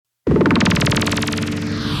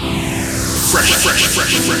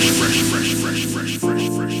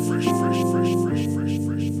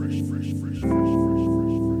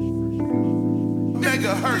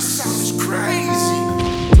Megahertz sounds crazy.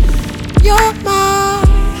 You're my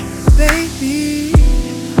baby,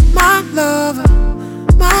 my lover,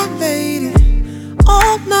 my lady.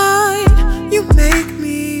 All night you make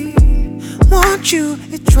me want you.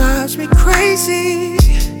 It drives me crazy.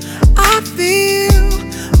 I feel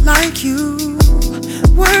like you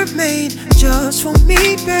were made just for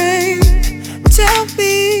me, babe. Tell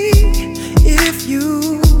me if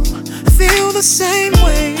you feel the same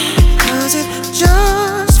way. Cause it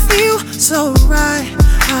just feels so right.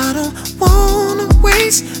 I don't wanna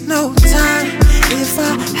waste no time. If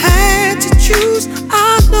I had to choose,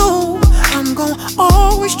 I know I'm gonna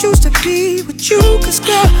always choose to be with you. Cause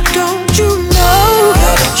girl, don't you know?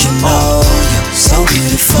 Girl, don't you know you're so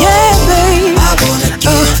beautiful? Yeah, babe, I wanna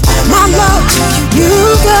give all my love to you,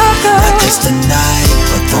 girl. Not just tonight,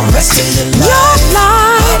 but the rest of your life. Your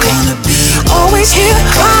life, I wanna be always here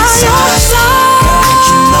by your side. Girl, don't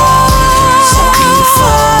you know you're so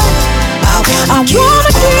beautiful? I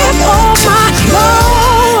wanna give all my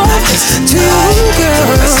love not just tonight, to you, girl.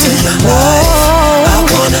 The rest of your life. I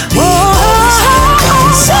wanna be always here by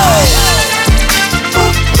your side.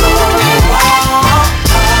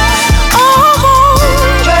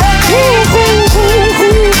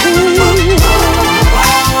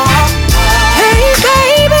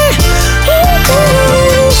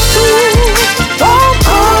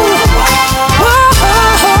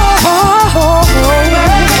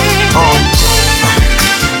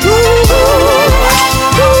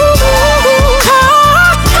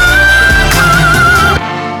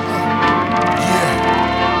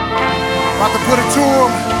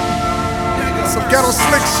 Ghetto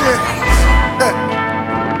slick shit.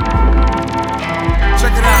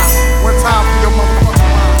 Check it out. One time for your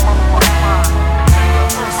motherfucking mind.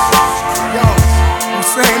 Yo, I'm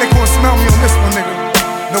saying they gonna smell me on this one, nigga.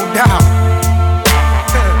 No doubt.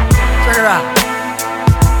 Check it out.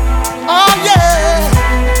 Oh yeah.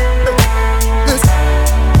 Listen.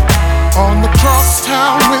 On the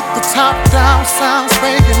crosstown with the top down, sounds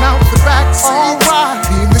banging out the backseat. Alright,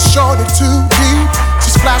 being the shorty too deep.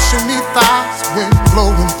 Flashing me thighs, wind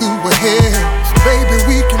blowing through her hair. Baby,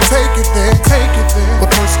 we can take it there, take it there.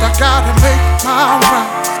 But first I gotta make my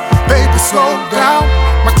rounds. Baby, slow down.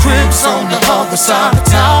 My crib's on the other side of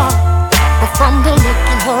town. But from the look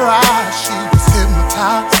in her eyes, she was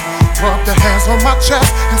hypnotized. Rubbed her hands on my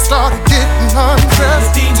chest and started getting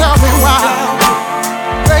undressed. Tell me why,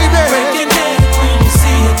 baby. Breaking head when you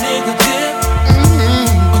see a nigga dip.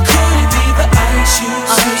 Or could it be the ice you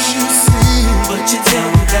see? But you tell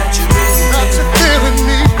me that you really that you're feeling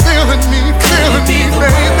me, baby.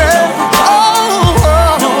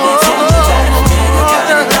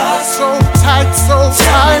 So tight, so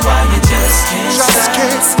tight. Why you just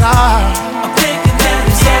can't stop. I'm thinking that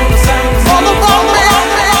it's all about me.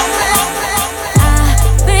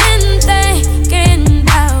 I've been thinking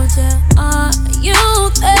about you. Are you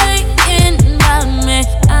thinking about me?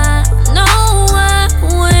 I know I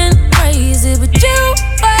went crazy, but you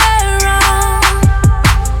were wrong.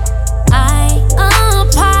 I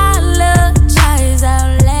apologize,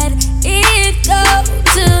 I'll let it go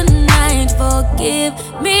tonight. Forgive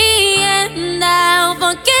me and I'll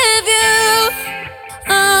forgive you.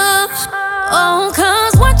 Oh,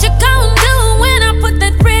 cause what you gon' do when I put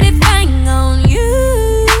that pretty thing on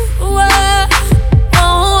you? Oh,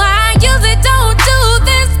 I usually don't do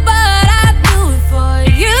this, but I do it for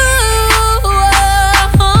you.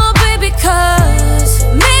 Oh, baby, cause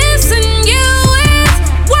missing you is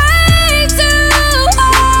way too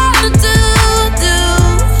hard to do.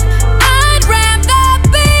 I'd rather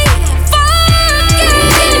be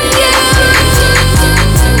forgetting you.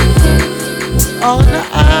 All the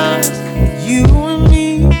eyes, you and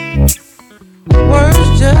me, words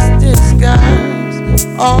just disguise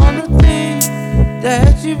all the things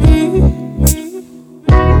that you be.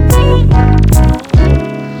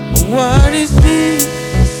 What is deep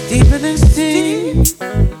is deeper than steam.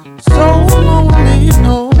 So lonely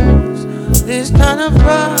knows this kind of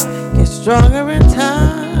rock gets stronger in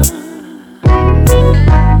time.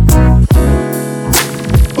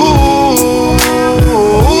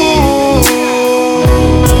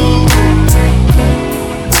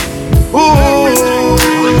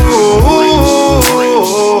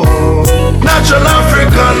 Natural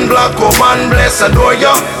African black woman, bless adore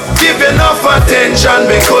you. Give you enough attention,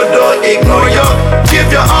 me couldn't ignore you. Give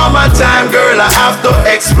you all my time, girl, I have to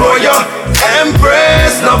explore you.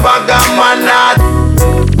 Embrace, no bag of man, not.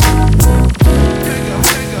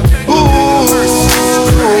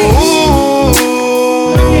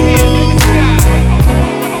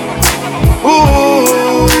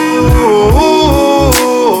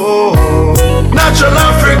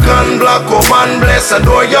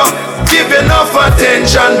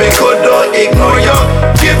 could not ignore you.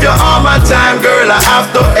 Give you all my time, girl, I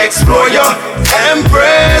have to explore you.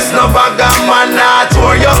 Empress, no bag of man, not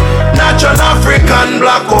for you. Natural African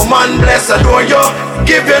black woman, bless, adore you.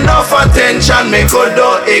 Give you enough attention, me could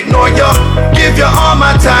not ignore you. Give you all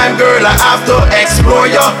my time, girl, I have to explore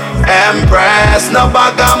you. Empress, no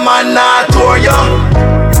bag of man, not for you.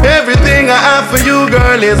 Everything I have for you,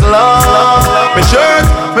 girl, is love. My shirt,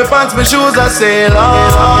 my pants, my shoes, I say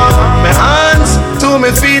love. My hands to my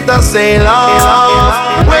feet, I say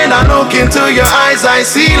love. When I look into your eyes, I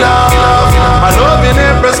see love. I love you,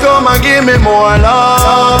 Empress, come and give me more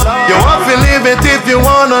love. You want to live it if you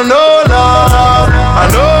wanna know love. I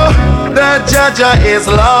know that Jaja is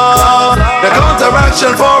love. The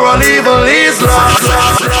counteraction for all evil is love.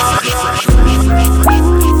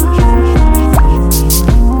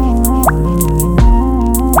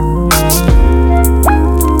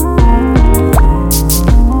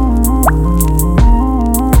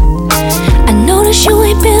 You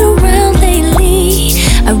ain't been around lately.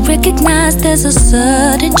 I recognize there's a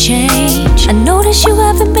sudden change. I notice you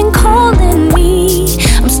haven't been calling me.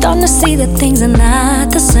 I'm starting to see that things are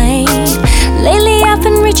not the same. Lately I've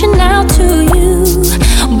been reaching out to you.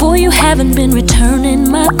 Boy, you haven't been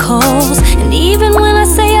returning my calls. And even when I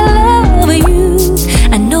say I love you,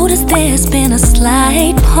 I notice there's been a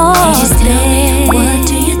slight pause. Just tell me, what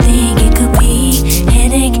do you think it could be?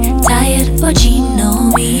 Headache, tired, or cheating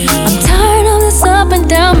on me? I'm tired of this up and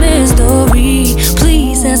down mystery.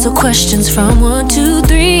 Please answer questions from 1 to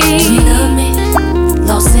 3. Do you love me?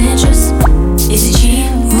 Lost interest? Is it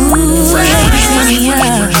cheating? Ooh, tell me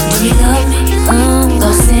up. Do you love me?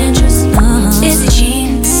 Lost interest? Is it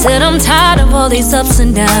cheating? Said I'm tired of all these ups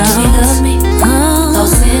and downs. Do you love me?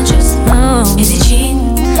 Lost interest? Is it cheating?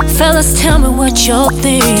 Fellas, tell me what y'all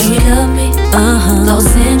think. Do you love me?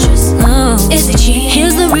 Lost interest? Is it cheating?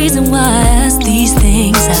 Here's the reason why I ask these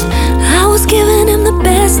things. I was giving him the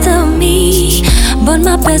best of me, but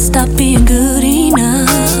my best stopped being good enough.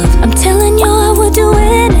 I'm telling you I would do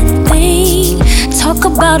anything. Talk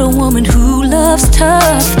about a woman who loves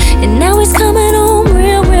tough, and now he's coming home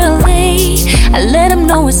real late. I let him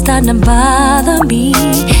know it's starting to bother me.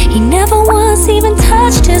 He never once even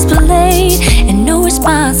touched his plate, and no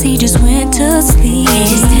response, he just went to sleep.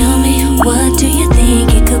 Just tell me, what do you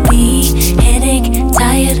think it could be? Headache,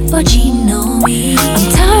 tired, or cheating on me?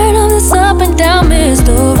 I'm tired of this up and down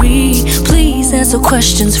mystery. Please answer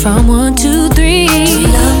questions from 1 to 3. Do you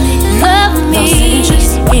love me? Love me.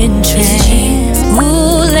 Interest.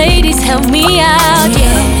 Ooh, ladies, help me out,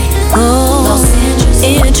 yeah. Oh,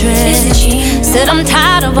 interest. Said I'm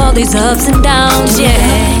tired of all these ups and downs, yeah.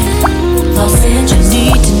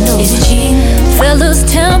 Need to know. Fellas,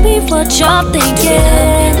 tell me what y'all thinking,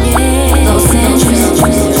 yeah.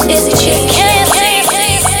 Is it cheating?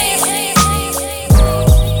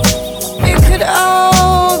 It could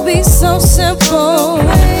all be so simple,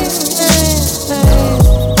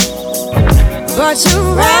 but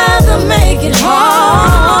you'd rather make it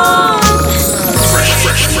hard.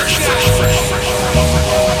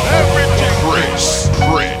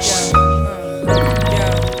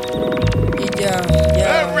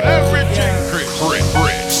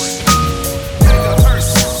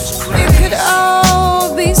 It could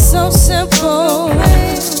all be so simple,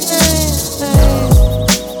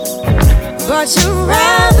 but you'd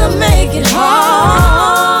rather make it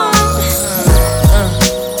hard.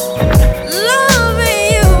 Loving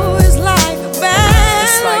you is like a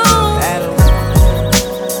battle,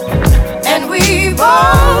 and we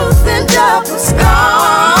both end up with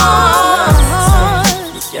scars.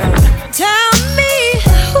 Tell me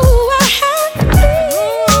who I have to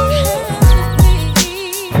be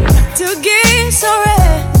to get so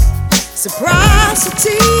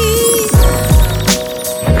reciprocity.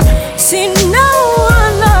 See, no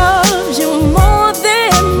one loves you more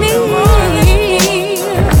than me,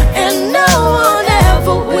 and no one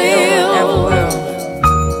ever will.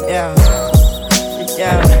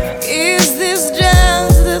 Is this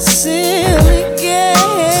just a silly game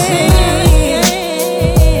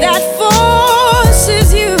that forces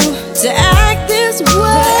you to act this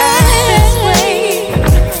way?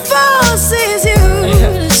 Forces you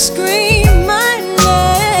to scream my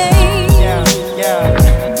name,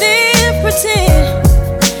 then pretend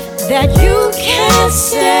that you can't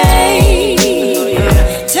stay.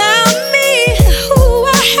 Tell me who I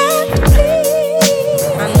have to be.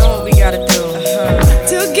 I know what we gotta do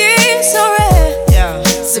to get so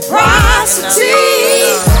reciprocity.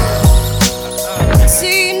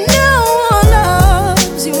 See, no one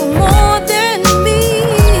loves you more than me,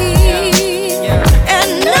 and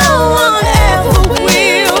no one ever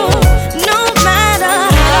will. No matter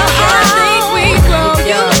how I think we grow,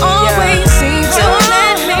 you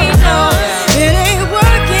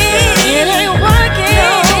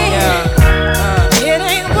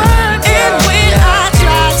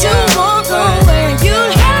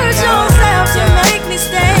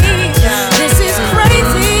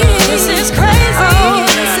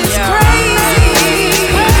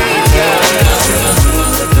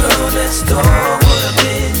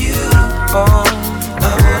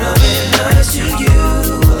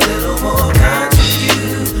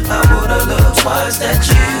twice that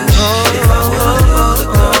you. If I would've knew the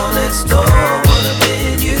girl next door would've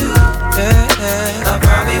been you, I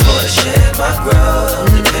probably would've shared my grub.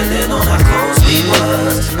 Depending on how close we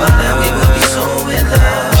was, by now we would be so in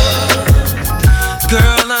love.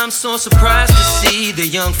 Girl, I'm so surprised to see the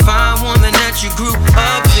young fine woman that you grew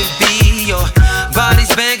up to be. Your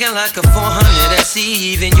body's banging like a 400 SE.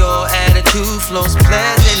 Even your attitude flows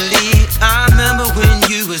pleasantly. I remember when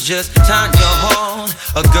you was just Tanya Hall,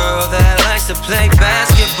 a girl that likes to play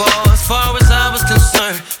basketball. As far as I was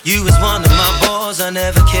concerned, you was one of my boys. I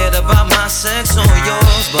never cared about my sex or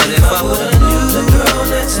yours, but if I would've knew the girl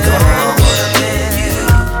next door would've been you,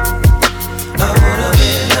 I would've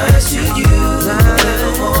been nice to you, a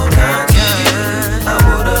little more kind to you. I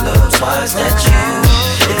would've looked twice at you.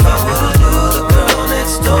 If I would've knew the girl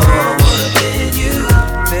next door would've been you,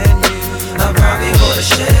 I probably would've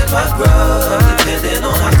shared my grub. Depending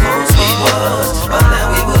on how close we was, by now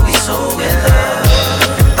we would be so in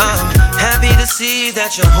love. I'm happy to see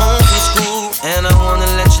that you're home from school, and I wanna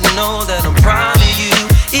let you know that I'm proud of you.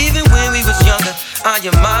 Even when we was younger, I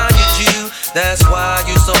admired you. That's why I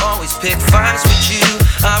used to always pick fights with you.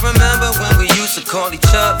 I remember when we used to call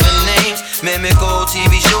each other names, mimic old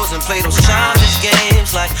TV shows and play those childish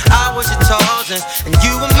games. Like I was your Tarzan and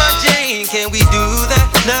you were my Jane. Can we do that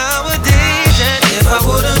nowadays? And if I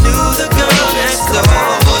would've knew the girl next door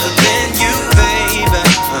would've been you, baby,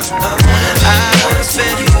 I would've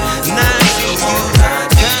spent nights with you,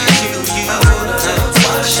 kind to you.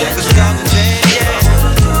 Shake a scalp and yeah.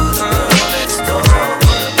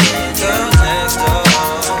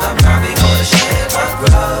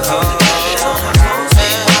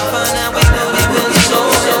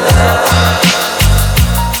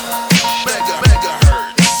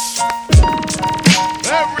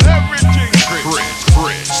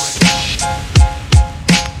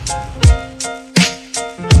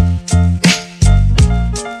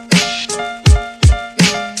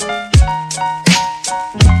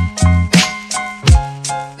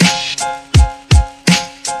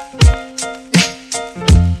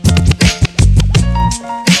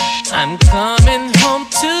 I'm coming home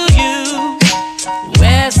to you,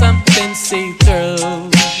 where something see through,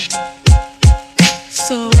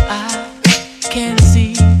 so I can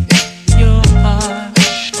see your heart.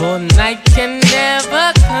 For night can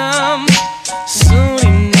never come soon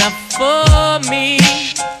enough for me.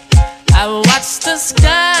 I watch the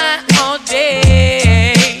sky all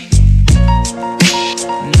day.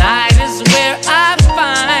 Night is where I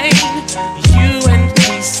find you and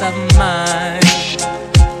peace of mind.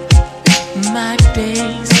 My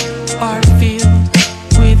days are filled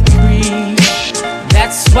with grief.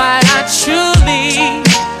 That's why I truly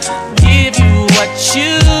give you what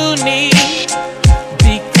you need,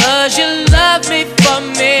 because you love me for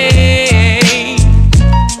me.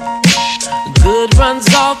 Good runs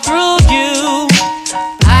all through you,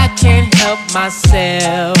 I can't help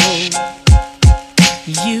myself.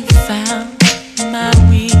 You found my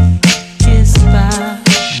weakest spot.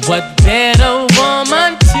 What better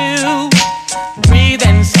woman to breathe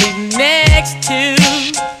and sleep next to?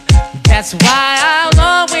 That's why I'll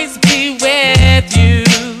always be with you.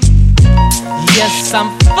 Yes, I'm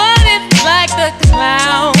funny like a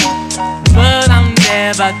clown, but I'm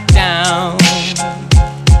never down.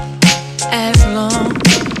 As long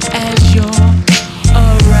as you're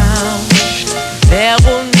around, there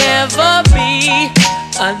will never be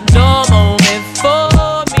a dull moment for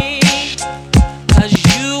me, 'cause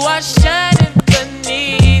you are shining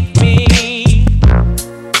beneath me.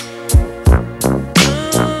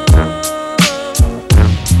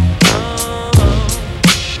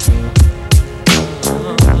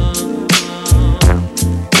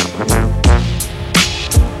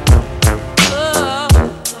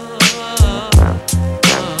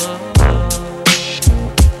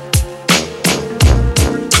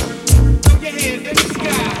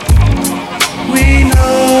 We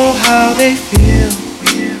know how they feel.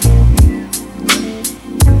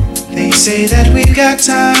 They say that we got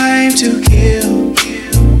time to kill.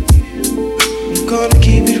 I'm gonna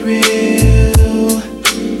keep it real.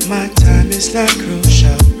 My time is not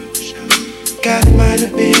crucial. Got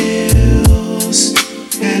minor bills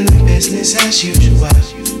and business as usual.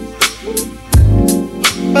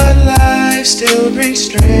 But life still brings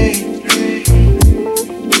strain.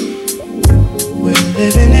 We're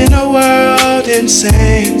living in a world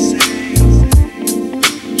insane,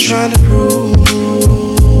 trying to prove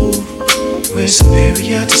we're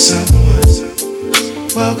superior to someone.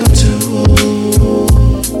 Welcome to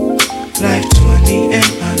life 20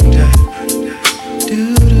 and under.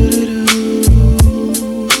 Do-do-do-do,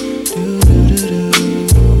 do-do-do-do,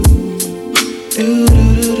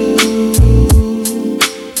 do-do-do-do.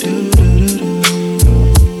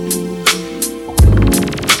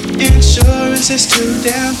 is too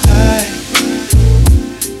damn high.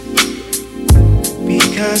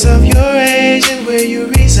 Because of your age and where you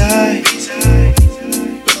reside.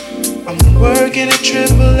 I'm working at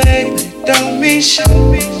AAA, but it don't mean show.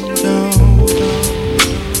 No.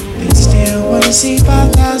 They still wanna see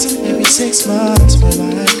 5,000 every 6 months for my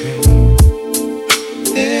grade.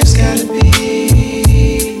 There's gotta be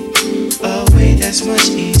a way that's much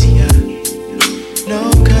easier. No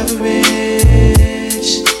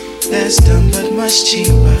coverage, that's done but much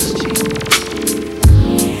cheaper.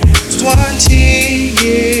 20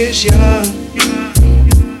 years young,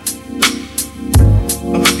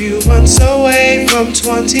 a few months away from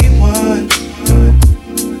 21.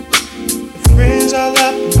 Your friends all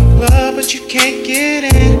up in the club, but you can't get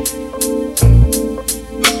in.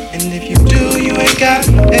 And if you do, you ain't got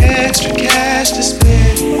no extra cash to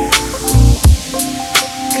spend.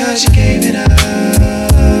 Cause you gave it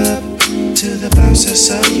up to the bouncer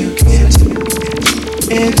so you can enter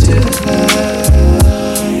into the club.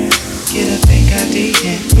 Get a fake ID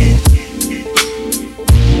in.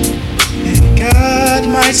 Thank God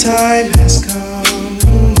my time has come.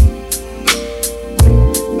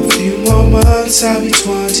 A few more months I'll be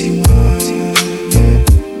 21.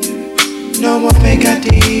 No more fake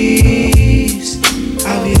IDs.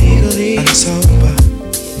 I'll be legally sober.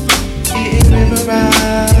 Eating river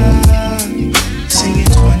rock, singing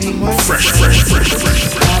 21. Fresh.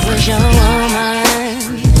 I was your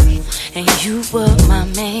woman, and you were my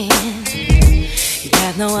man. You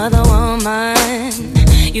have no other woman.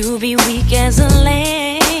 You be weak as a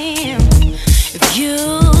lamb. If you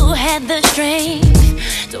had the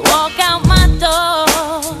strength to walk out my door,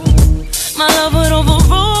 my love would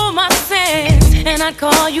overrule my sins, and I'd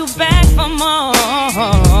call you back for more.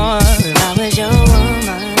 I was your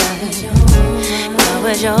woman, I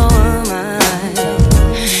was your woman,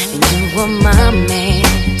 and you were my man.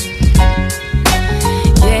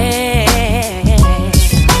 Yeah,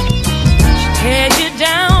 tear you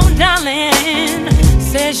down, darling.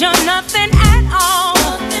 Says you're nothing at all,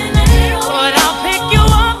 but I'll pick you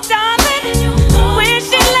up, darling, when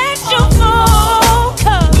she lets you go.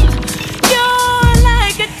 'Cause you're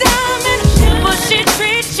like a diamond, but she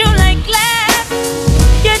treats you like glass.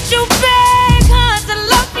 Yet you beg her to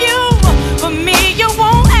love you, but me you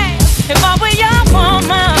won't ask. If I were your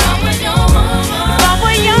woman, if I were your woman, if I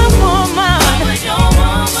were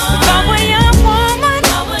your woman,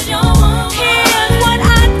 here's what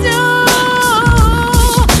I do.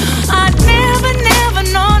 I'd never,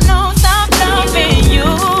 no, stop loving you.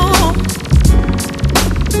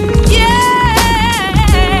 Yeah.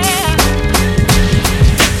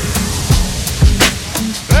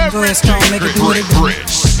 Go ahead, Stone, make it do what it do.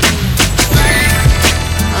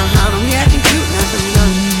 Don't be acting cute now, so you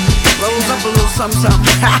done rolls up a little something.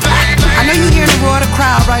 I know you hear the roar of the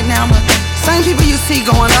crowd right now, but same people you see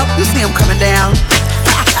going up, you see them coming down.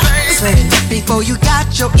 Before you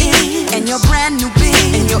got your in and your brand new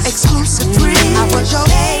bin and your exclusive friend, I was your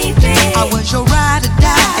baby, I was your ride or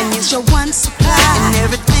die, and it's your one supply and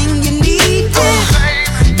everything you need.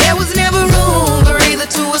 There was never room for either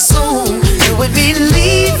to assume you would be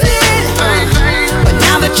leaving, but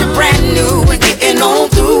now that you're brand new and getting on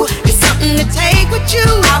through, it's something to take with you.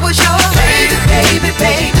 I was your baby.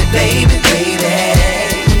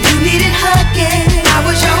 You needed hugging. I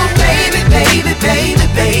was your baby.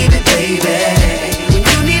 When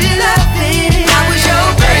you needed loving, I was your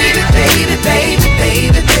baby.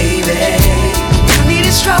 You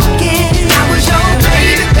needed stroking. I was your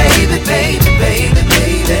baby.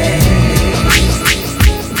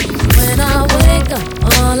 When I wake up,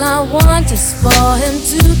 all I want is for him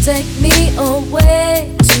to take me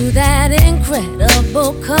away to that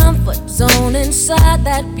incredible comfort zone inside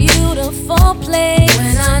that beautiful place.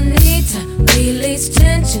 When I need to release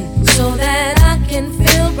tension so that I can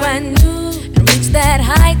feel brand new and reach that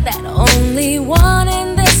height that only one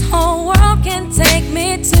in this whole world can take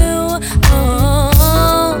me to.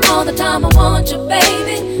 Oh, all the time I want you,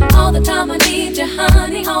 baby. All the time I need you,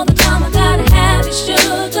 honey. All the time I gotta have you,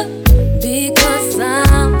 sugar. Because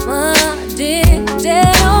I'm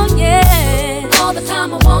addicted, oh yeah. All the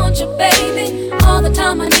time I want you, baby. All the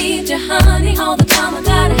time I need you, honey. All the time I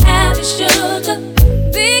gotta have you, sugar.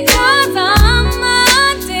 Because I'm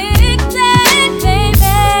addicted,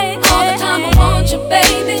 baby. All the time I want you,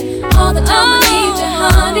 baby. All the time I need you,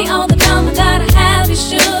 honey. All the time I gotta have you,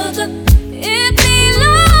 sugar. It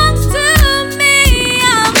belongs to me.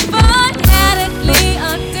 I'm fanatically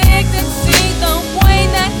addicted. See the way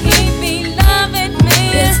that he be loving me.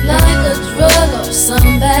 It's like a drug or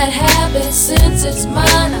some bad habit. Since it's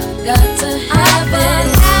mine, I've got to have it.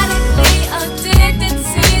 Fanatically addicted.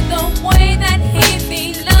 See the way that he be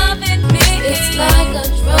loving me. It's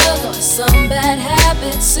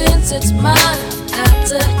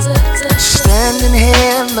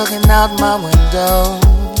looking out my window.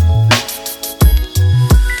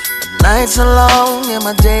 Nights are long and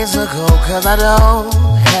my days are cold, 'cause I don't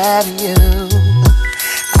have you.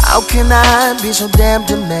 How can I be so damn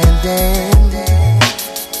demanding?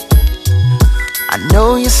 I know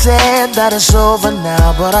you said that it's over now,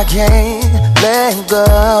 but I can't let go.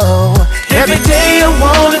 Every day I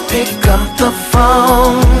wanna pick up the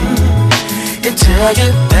phone and tell you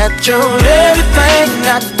that you're everything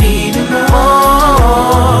I need and more.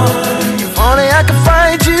 If only I could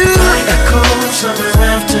find you. Like a cold summer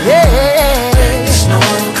afternoon. Yeah. Like the snow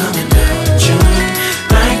coming down in June.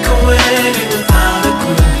 Like a wedding without a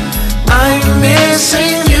groom. I'm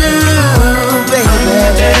missing you, baby. I'm the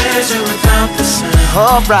desert without the sun.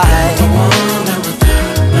 Alright. The woman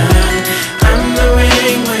without a mind. I'm the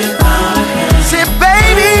ring without a hand. Say,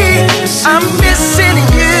 baby, I'm missing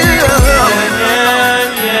you.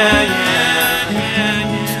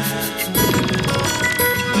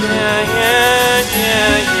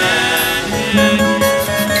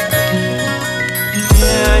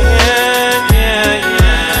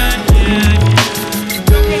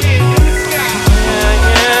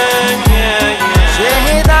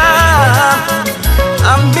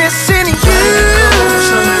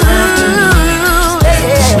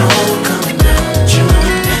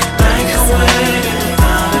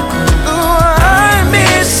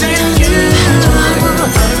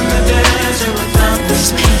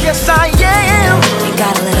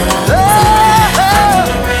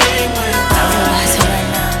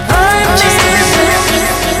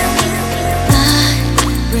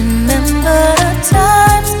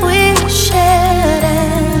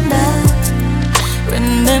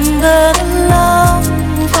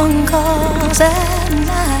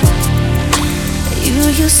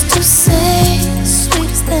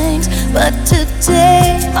 But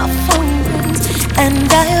today my phone rings,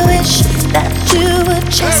 and I wish that you would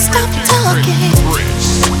just stop talking.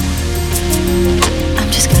 I'm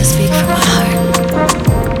just gonna speak from my heart.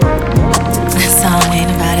 This song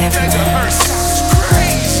ain't about everyone,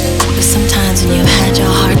 but sometimes when you've had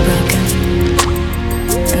your heart broken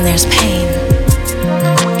and there's pain,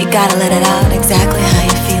 you gotta let it out exactly how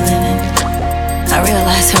you're feeling. And I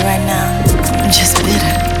realize that right now I'm just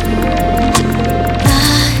bitter.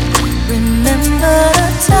 Remember the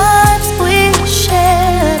times we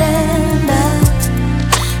shared, and I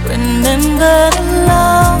remember the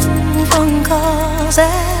long phone calls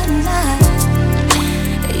at night.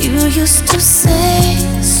 You used to say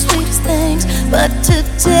the sweetest things, but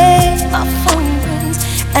today my phone rings,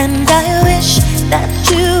 and I wish that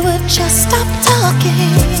you would just stop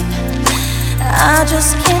talking. I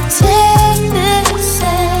just can't take this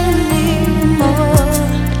anymore.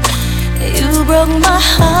 You broke my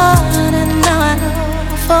heart, and now I know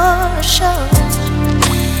for sure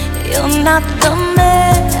you're not the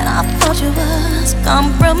man I thought you was.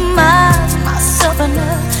 Compromised myself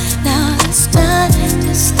enough. Now it's time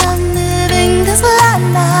to stop living this life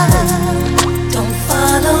now. Don't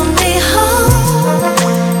follow me home,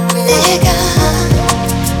 nigga.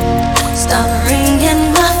 Stop ringing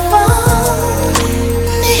my phone,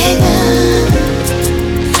 nigga.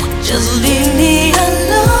 Just leave me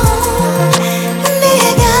alone,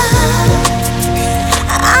 nigga.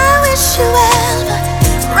 I wish you well, but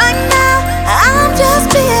right now I'm just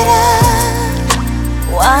bitter.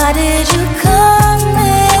 Why did you come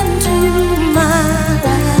into my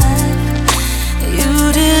life? You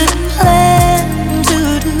didn't plan to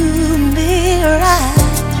do me right.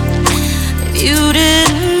 If you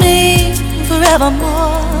didn't mean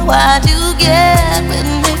forevermore, why'd you get with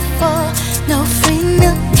me for? No free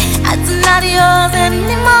milk, it's not yours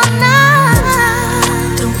anymore now.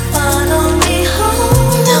 Don't follow me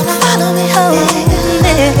home, don't follow me home,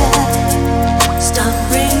 nigga. Stop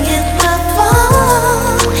ringing my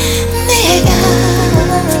phone, nigga.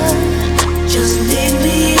 Just leave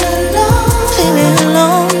me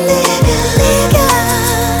alone, nigga.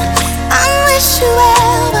 I wish you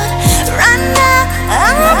well, but right now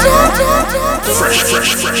I'm just fresh.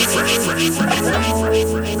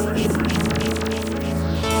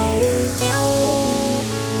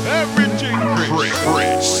 Everything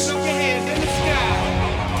fresh.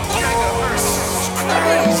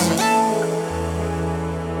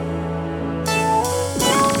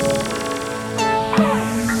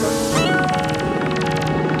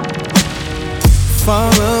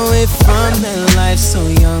 Far away from the life so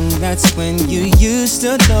young, that's when you used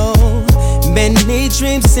to know. Many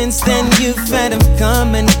dreams since then you've had have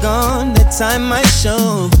come and gone, the time might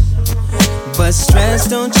show. But stress,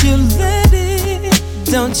 don't you let it,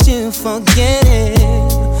 don't you forget it.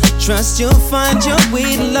 Trust you'll find your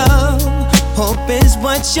way, love, Hope is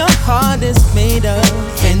what your heart is made of.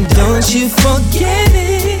 And don't you forget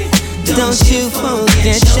it. Don't you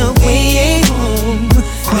forget your way home.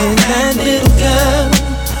 And that little girl,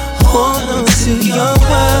 hold on to your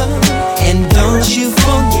world. And don't you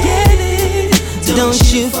forget it. Don't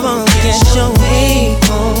you forget your way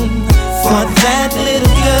home. For that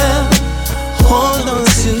little girl, hold on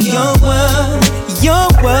to your world. Your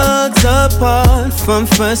world's apart from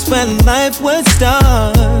first where life would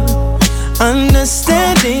start.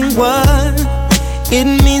 Understanding what it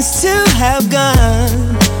means to have God.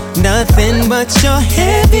 Nothing but your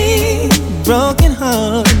heavy, broken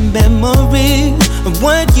heart memory of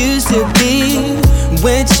what used to be.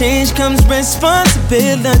 With change comes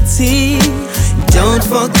responsibility. Don't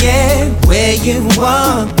forget where you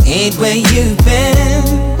are, ain't where you've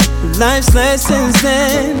been. Life's lessons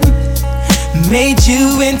then made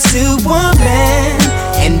you into a man.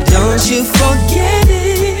 And don't you forget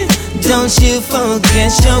it. Don't you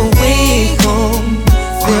forget your way home.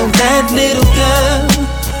 For that little girl,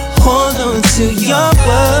 hold on to your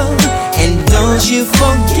world. And don't you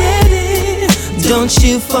forget it. Don't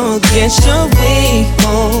you forget your way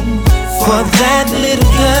home. For that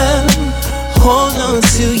little girl, hold on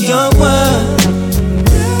to your world.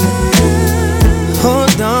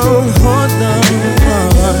 Hold on, hold on.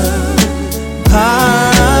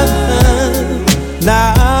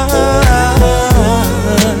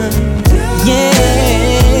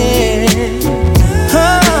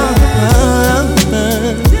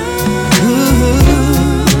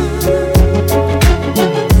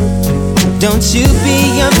 Don't you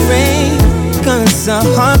be afraid, 'cause a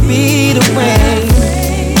heartbeat away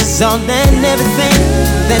is all and everything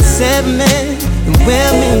that's ever meant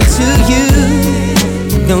will mean to you.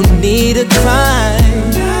 Don't need to cry,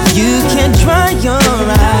 you can dry your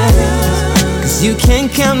eyes, 'cause you can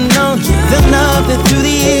count on the love that through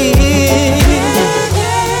the years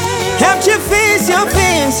helped you face your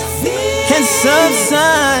fears and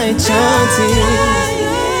subside your tears.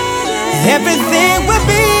 Everything will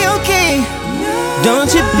be okay.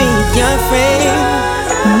 Don't you be afraid.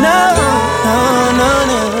 No, no, no,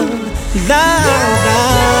 no. La, la,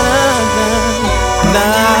 la,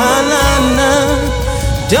 la, la.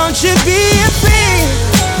 Don't you be afraid.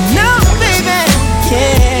 No, baby.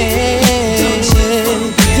 Yeah, yeah,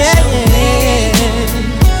 yeah.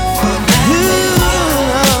 Ooh, no,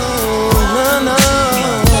 no, no.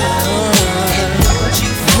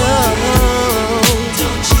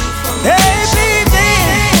 Hey, baby.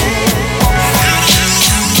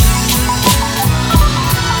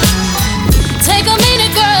 Take a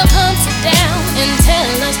minute, girl, come sit down and tell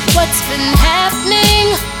us what's been happening.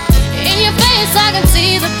 In your face, I can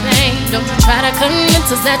see the pain. Don't you try to convince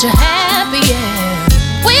us that you're happy,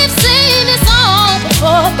 yeah. We've seen this all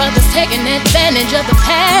before, brothers taking advantage of the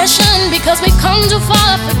passion. Because we come too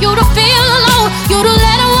far for you to feel alone, you to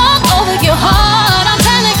let it walk over your heart. I'm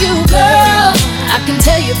telling you, girl, I can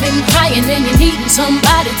tell you've been crying and you're needing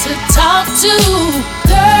somebody to talk to.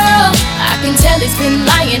 Girl, I can tell he's been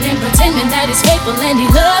lying and pretending that he's faithful and he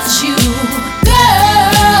loves you.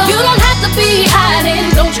 Girl, you don't have to be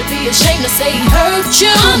hiding, don't you be ashamed to say he hurt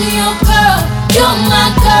you. I'm your girl, you're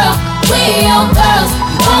my girl, we're your girls.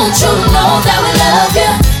 Want you to know that we love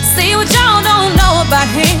you. See, what y'all don't know about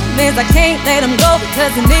him is I can't let him go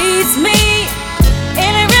because he needs me.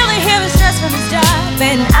 And it really him is stress from his job,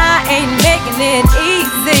 and I ain't making it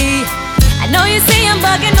easy. I know you see him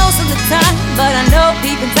bugging most of the time, but I know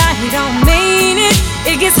deep inside he don't mean it.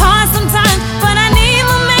 It gets hard sometimes, but I need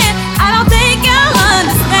my man. I don't think you'll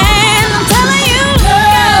understand. I'm telling you,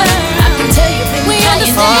 girl, I can tell you've been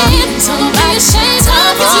crying and so don't be ashamed to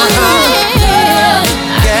talk to you. Girl,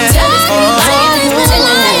 I can tell he's been lying and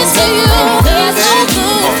pretending that he's to you. That's so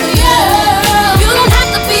good for you. You don't have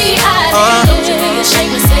to be hiding, don't you be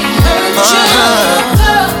ashamed to say he hurt you.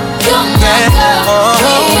 Girl, you're my girl,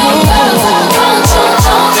 we're your girls. Want you to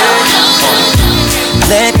know.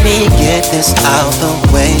 Let me get this out the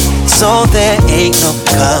way, so there ain't no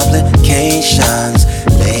complications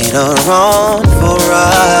later on for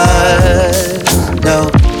us.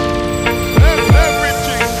 No.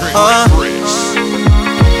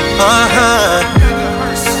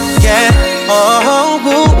 Yeah. Oh,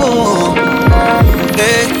 ooh, ooh.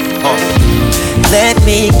 Yeah. Let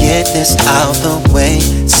me get this out the way,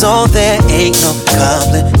 so there ain't no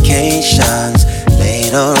complications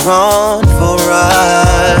later on for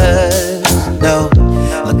us. No.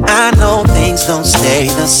 Look, I know things don't stay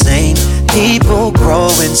the same. People grow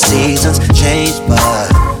and seasons change,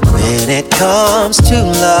 but when it comes to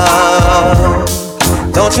love,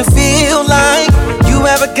 don't you feel like you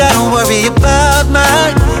ever gotta worry about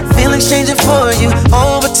my feelings changing for you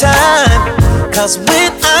over time? 'Cause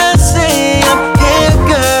when I say I'm here,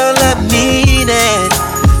 girl, I mean it.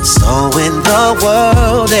 So when the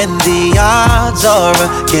world and the odds are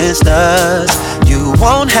against us, you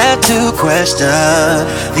won't have to question.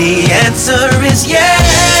 The answer is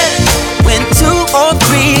yes. When 2 or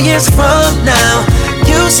 3 years from now,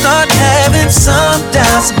 you start having some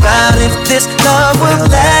doubts about if this love will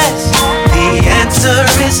last, the answer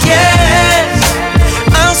is yes.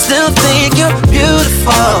 I'll still think you're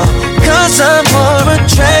beautiful, 'cause I'm more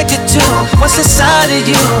attracted to what's inside of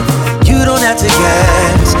you. You don't have to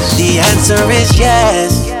guess. The answer is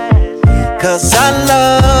yes. 'Cause I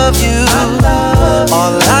love you.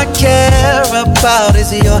 All I care about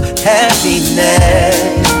is your happiness.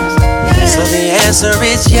 So the answer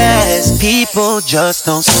is yes. People just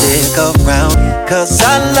don't stick around, 'cause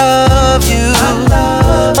I love you.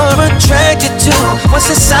 Or attracted to what's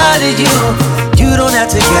inside of you. You don't have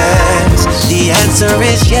to guess. The answer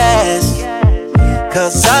is yes.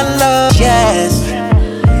 'Cause I love yes.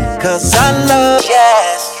 'Cause I love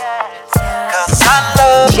yes. 'Cause I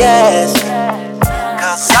love yes.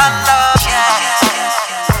 'Cause I love yes.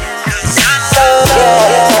 'Cause I love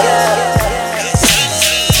yes.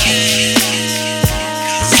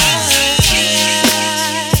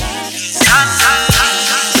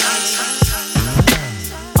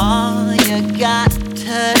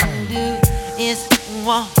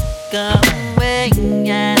 Walk away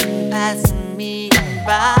and pass me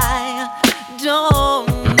by. Don't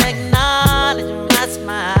acknowledge my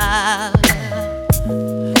smile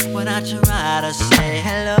when I try to say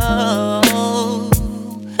hello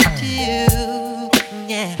to you.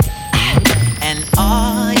 Yeah. And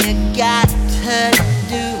all you got to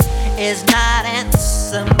do is not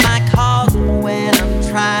answer my call when I'm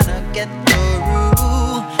trying to get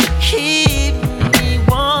through. Keep me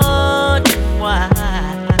wondering why,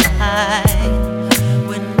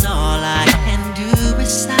 when all I can do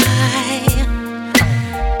is sigh.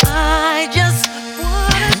 I just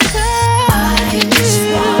wanna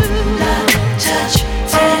touch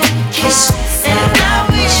and kiss, and I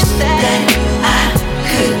wish that I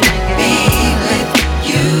could be with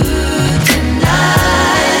you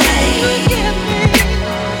tonight.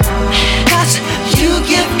 'Cause you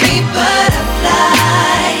give me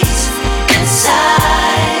butterflies inside.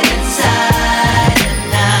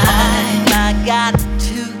 Got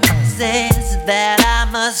to say that I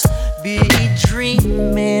must be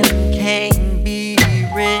dreaming, can't be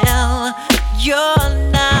real. You're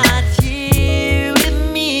not here with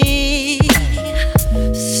me.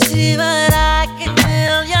 See, but I can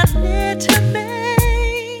feel you near to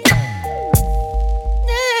me.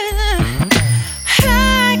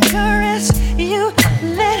 I caress you,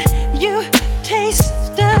 let you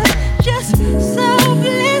taste us, just so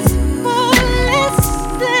blissful.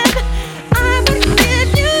 Listen,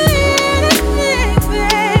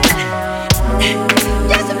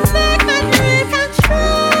 just make my dream come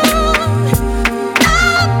true.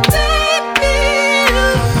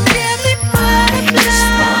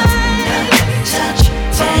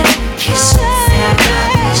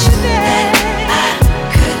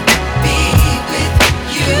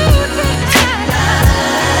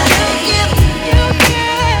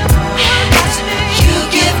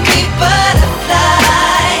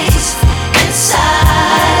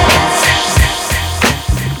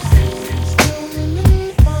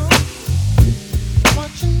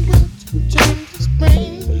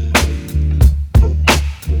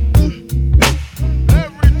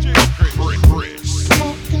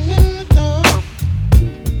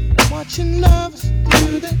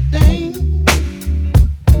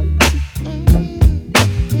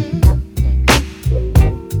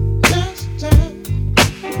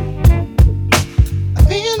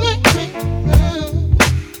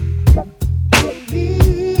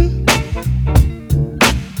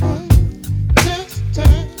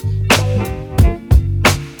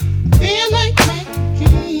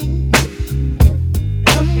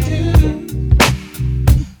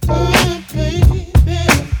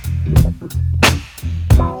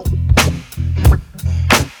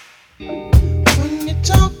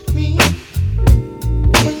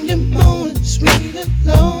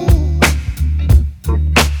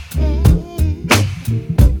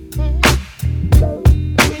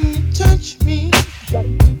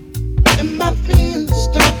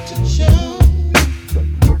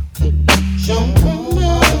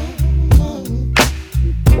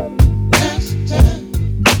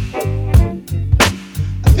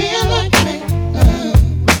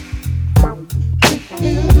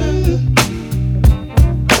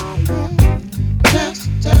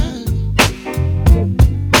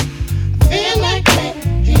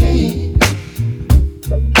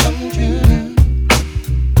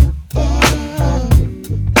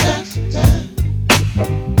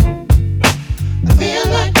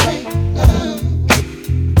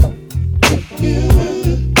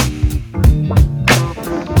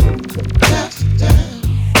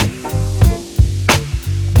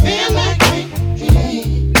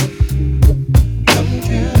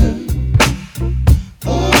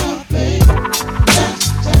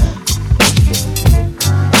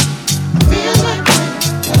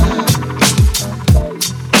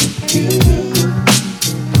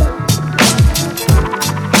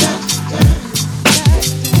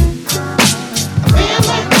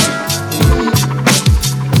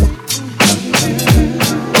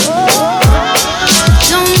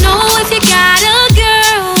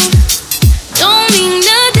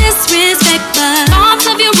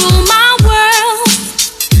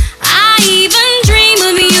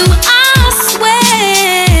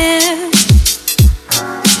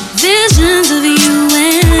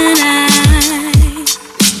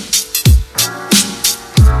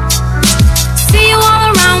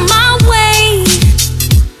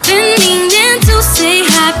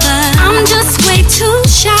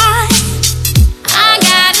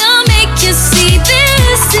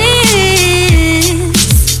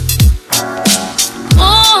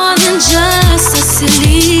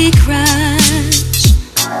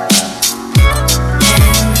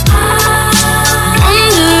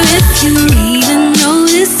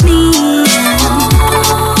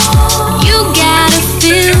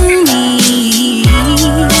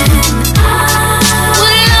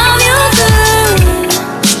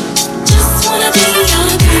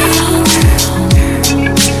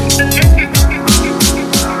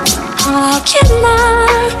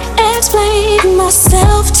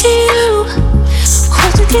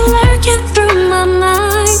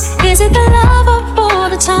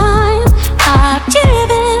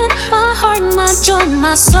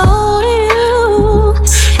 my soul to you.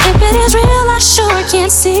 If it is real, I sure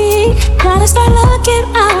can't see. Gotta start looking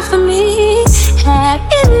out for me. Had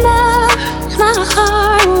enough, my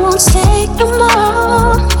heart won't take no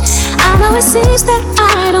more. I know it seems that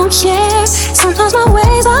I don't care. Sometimes my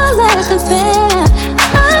ways are less than fair.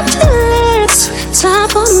 Until it's time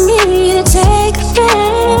for me to take a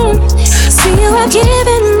stand. See, you are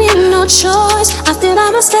giving me no choice. I feel I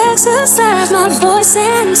must exercise my voice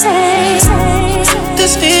and say,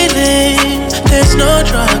 this feeling, there's no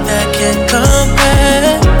drug that can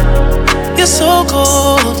compare. You're so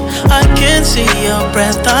cold, I can see your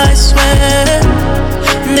breath, I swear.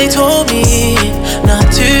 They told me not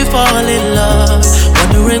to fall in love,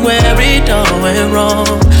 wondering where it all went wrong.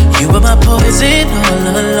 You were my poison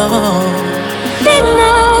all along.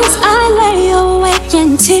 Midnights I lay awake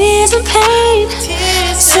in tears and pain,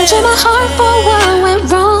 searching my heart for what went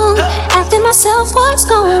wrong, asking myself what's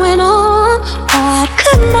going on. Why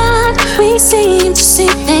could not we seem to see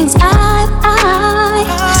things eye to eye?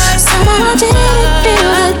 Somehow I didn't feel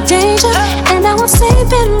the danger, and now I'm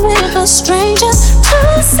sleeping with a stranger.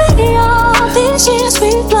 To see all these years we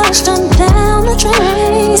flushed on down the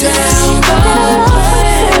drain.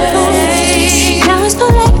 Now it's too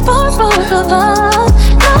late for both of us.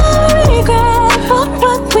 No regret for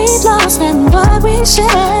what we lost and what we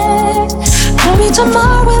shared. Maybe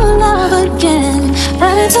tomorrow we'll love again,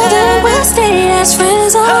 but until then we'll stay as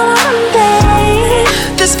friends all day.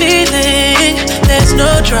 This feeling, there's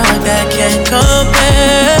no drug that can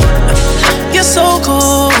compare. You're so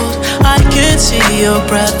cold, I can see your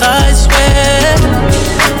breath, I swear.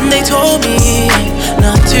 They told me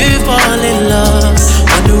not to fall in love,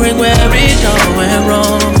 wondering where it all went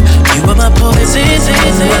wrong. You were my poison.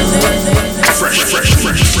 Fresh.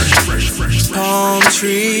 Palm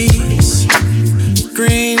trees,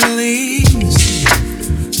 green leaves,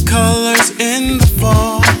 colors in the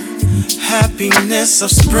fall, happiness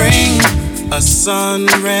of spring. A sun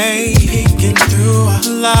ray peeking through a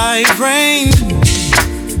light rain,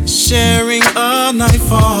 sharing a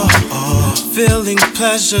nightfall, feeling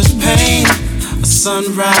pleasure's pain. A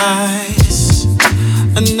sunrise,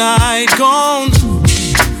 a night gone,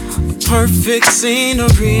 a perfect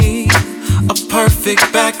scenery, a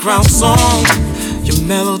perfect background song. Your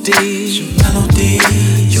melody,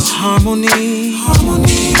 your harmonies,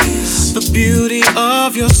 the beauty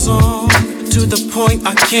of your song. To the point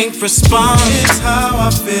I can't respond. It's how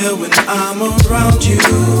I feel when I'm around you.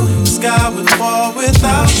 Sky would fall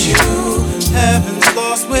without you, heaven's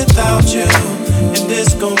lost without you, and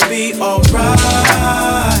it's gonna be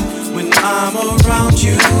alright. When I'm around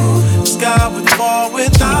you, sky would fall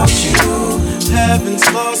without you, heaven's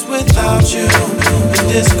lost without you,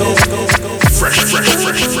 and it's gonna go. Fresh.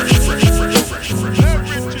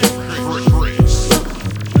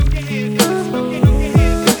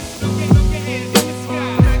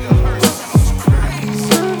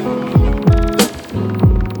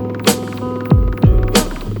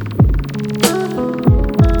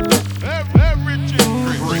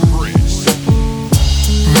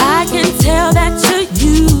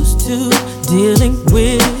 Dealing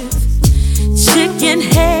with chicken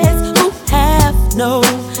heads who have no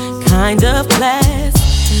kind of class.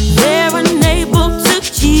 They're unable to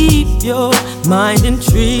keep your mind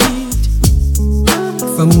intrigued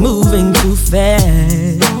from moving too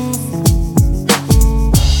fast.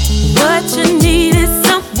 What you need is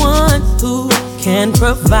someone who can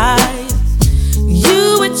provide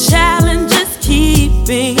you a challenge, just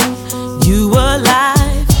keeping you alive.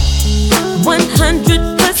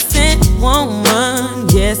 100% woman,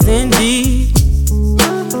 yes indeed.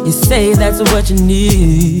 You say that's what you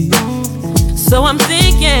need, so I'm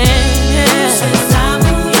thinking, since I'm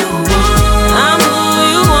who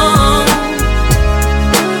you want,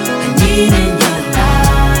 I need in your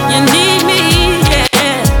life. You need me,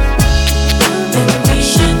 yeah. Maybe we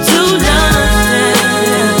should do lunch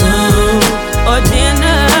or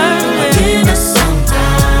dinner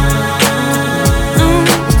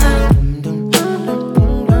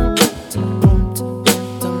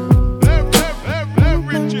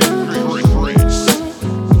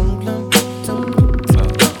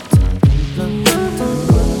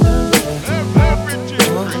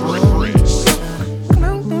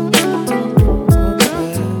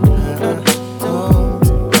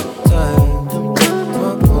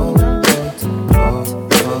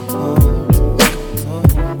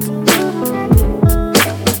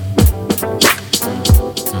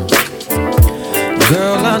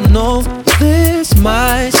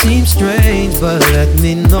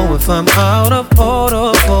if I'm out of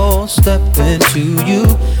order for stepping to you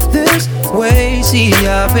this way. See,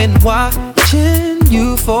 I've been watching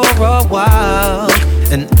you for a while,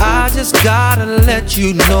 and I just gotta let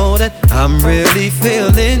you know that I'm really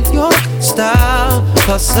feeling your style.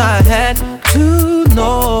 Plus I had to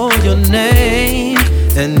know your name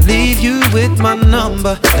and leave you with my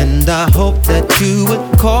number, and I hope that you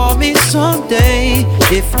would call me someday.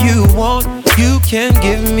 If you want, you can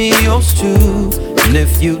give me yours too, and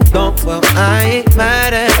if you don't, well, I ain't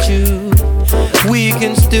mad at you. We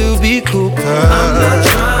can still be cool, girl. I'm not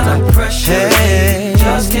trying to pressure you,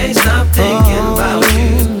 just can't stop thinking about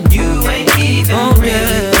you. You ain't even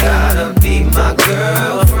really gotta be my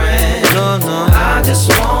girlfriend. No. I just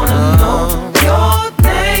wanna know your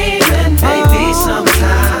name, and maybe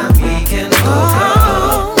sometime we can hook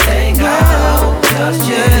up, hang out, just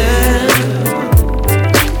you.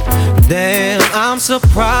 Damn, I'm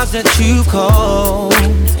surprised that you called,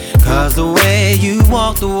 'cause the way you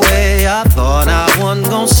walked away, I thought I wasn't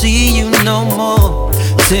gonna see you no more.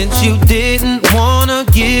 Since you didn't wanna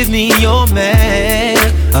give me your man,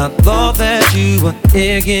 I thought that you were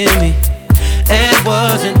digging me and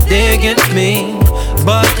wasn't digging me.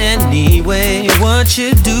 But anyway, what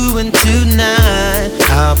you doing tonight?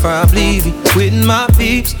 I'll probably be with my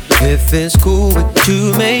peeps. If it's cool with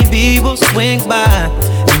you, maybe we'll swing by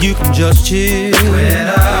and you can just chill.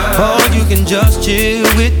 Or you can just chill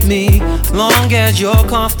with me, long as you're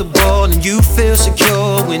comfortable and you feel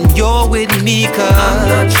secure when you're with me. 'Cause I'm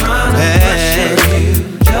not trying to pressure you,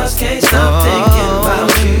 just can't stop thinking about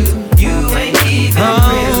you. You ain't even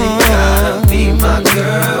really gotta be my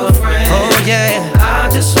girlfriend. Oh yeah, I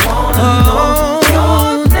just wanna know your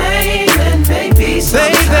name, and maybe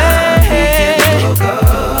sometime we can hook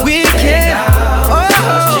up. We can.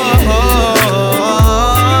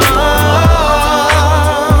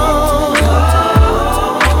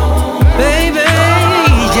 Baby,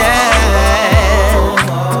 yeah.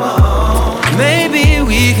 Maybe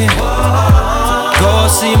we can go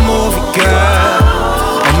see a movie, girl.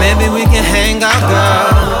 Or maybe we can hang out, girl.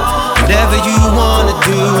 Whatever you wanna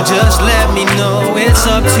do, just let me know. It's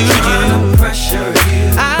up to you. Pressure you,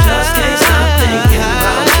 just can't stop thinking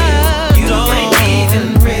about you. You ain't even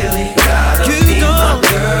really gotta be my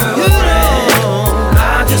girlfriend.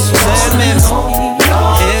 I just wanna know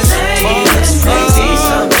your name, and maybe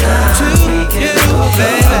sometime we can hook up,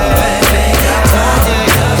 hang out,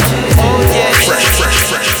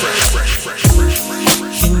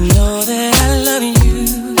 You know that I love you,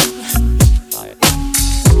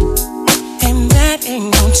 and that ain't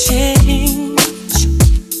gon' change.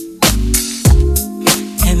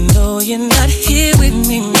 And though you're not here with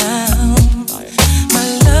me now, my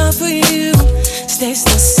love for you stays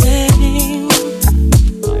the same.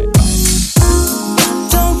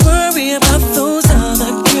 Don't worry about those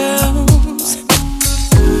other girls,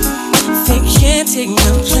 they can't take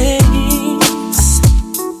my place.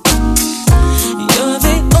 You're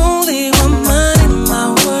the only woman in my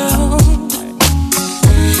world,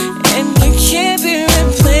 and you can't be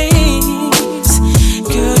replaced.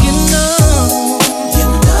 Girl, you know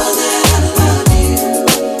that I love you.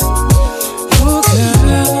 Oh,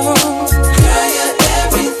 girl, you're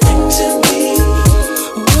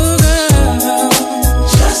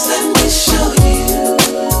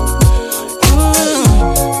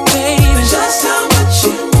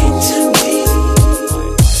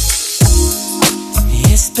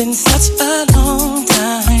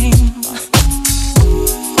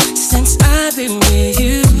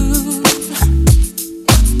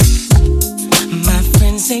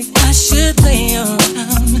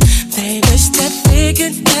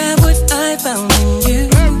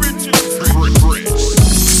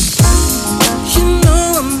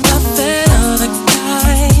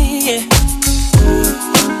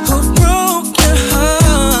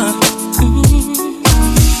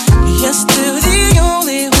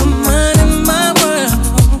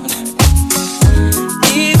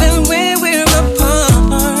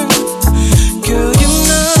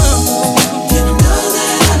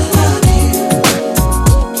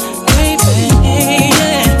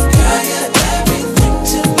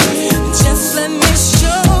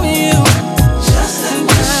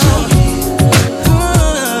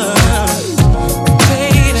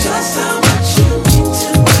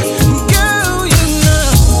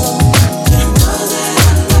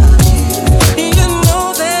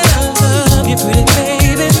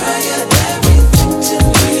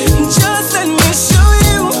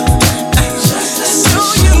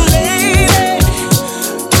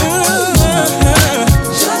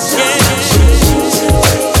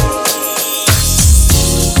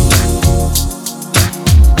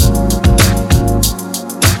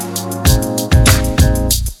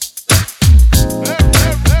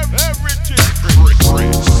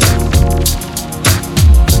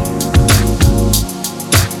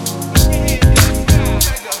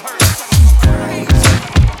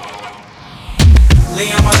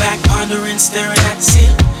Lay on my back, pondering, staring at the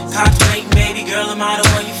ceiling. Contemplating, baby girl, am I the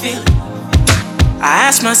one you feeling? I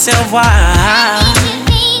ask myself why.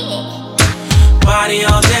 Body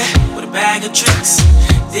all day with a bag of tricks.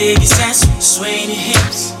 Dig your sense, swaying your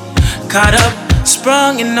hips. Caught up,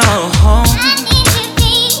 sprung and on.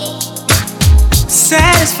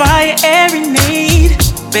 Satisfy your every need.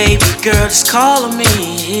 Baby girl, just call on me.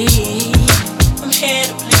 I'm here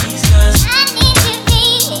to please, cause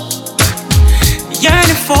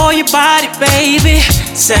yearning for your body, baby.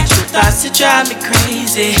 Sexual thoughts that drive me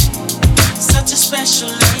crazy. Such a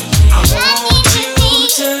special lady. I want you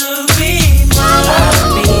to be my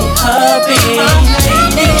be hubby, my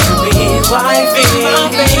lady, be wifey, my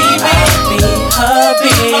baby, be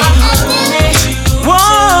hubby, my honey.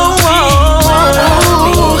 Whoa, whoa,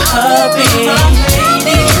 be hubby, my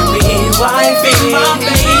lady, be wifey, my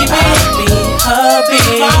baby, be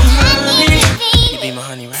hubby, my honey. You be my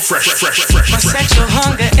honey, right? Fresh. My sexual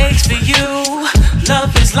hunger aches for you.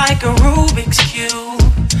 Love is like a Rubik's Cube.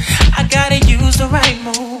 I gotta use the right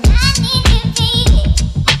moves.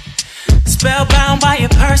 Spellbound by your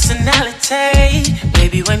personality.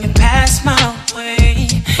 Baby, when you pass my way,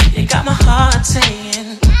 you got my heart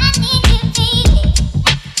saying,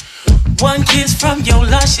 one kiss from your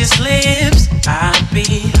luscious lips, I'll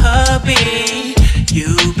be hubby,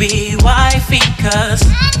 you be wifey, cause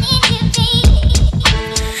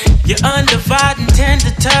your undivided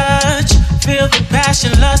tender touch, feel the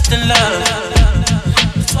passion, lust and love.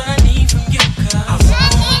 That's what I need from you, cause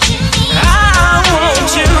I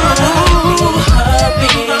want you,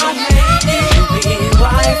 hubby, my lady, be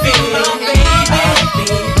wifey, my baby, be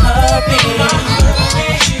hubby, I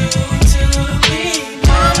want you to be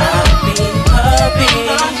my hubby,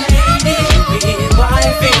 my lady, be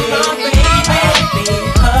wifey, my baby, be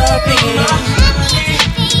hubby,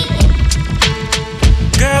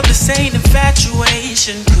 girl, this ain't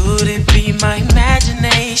infatuation. Could it be my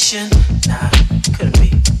imagination? Nah, couldn't be.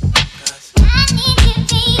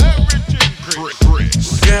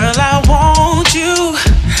 Girl, I want you.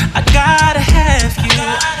 I gotta have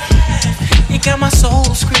you. You got my soul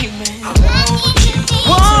screaming. I want you.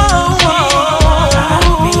 Whoa,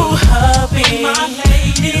 whoa. Be hubby, my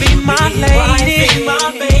lady, be my lady,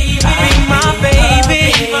 my baby.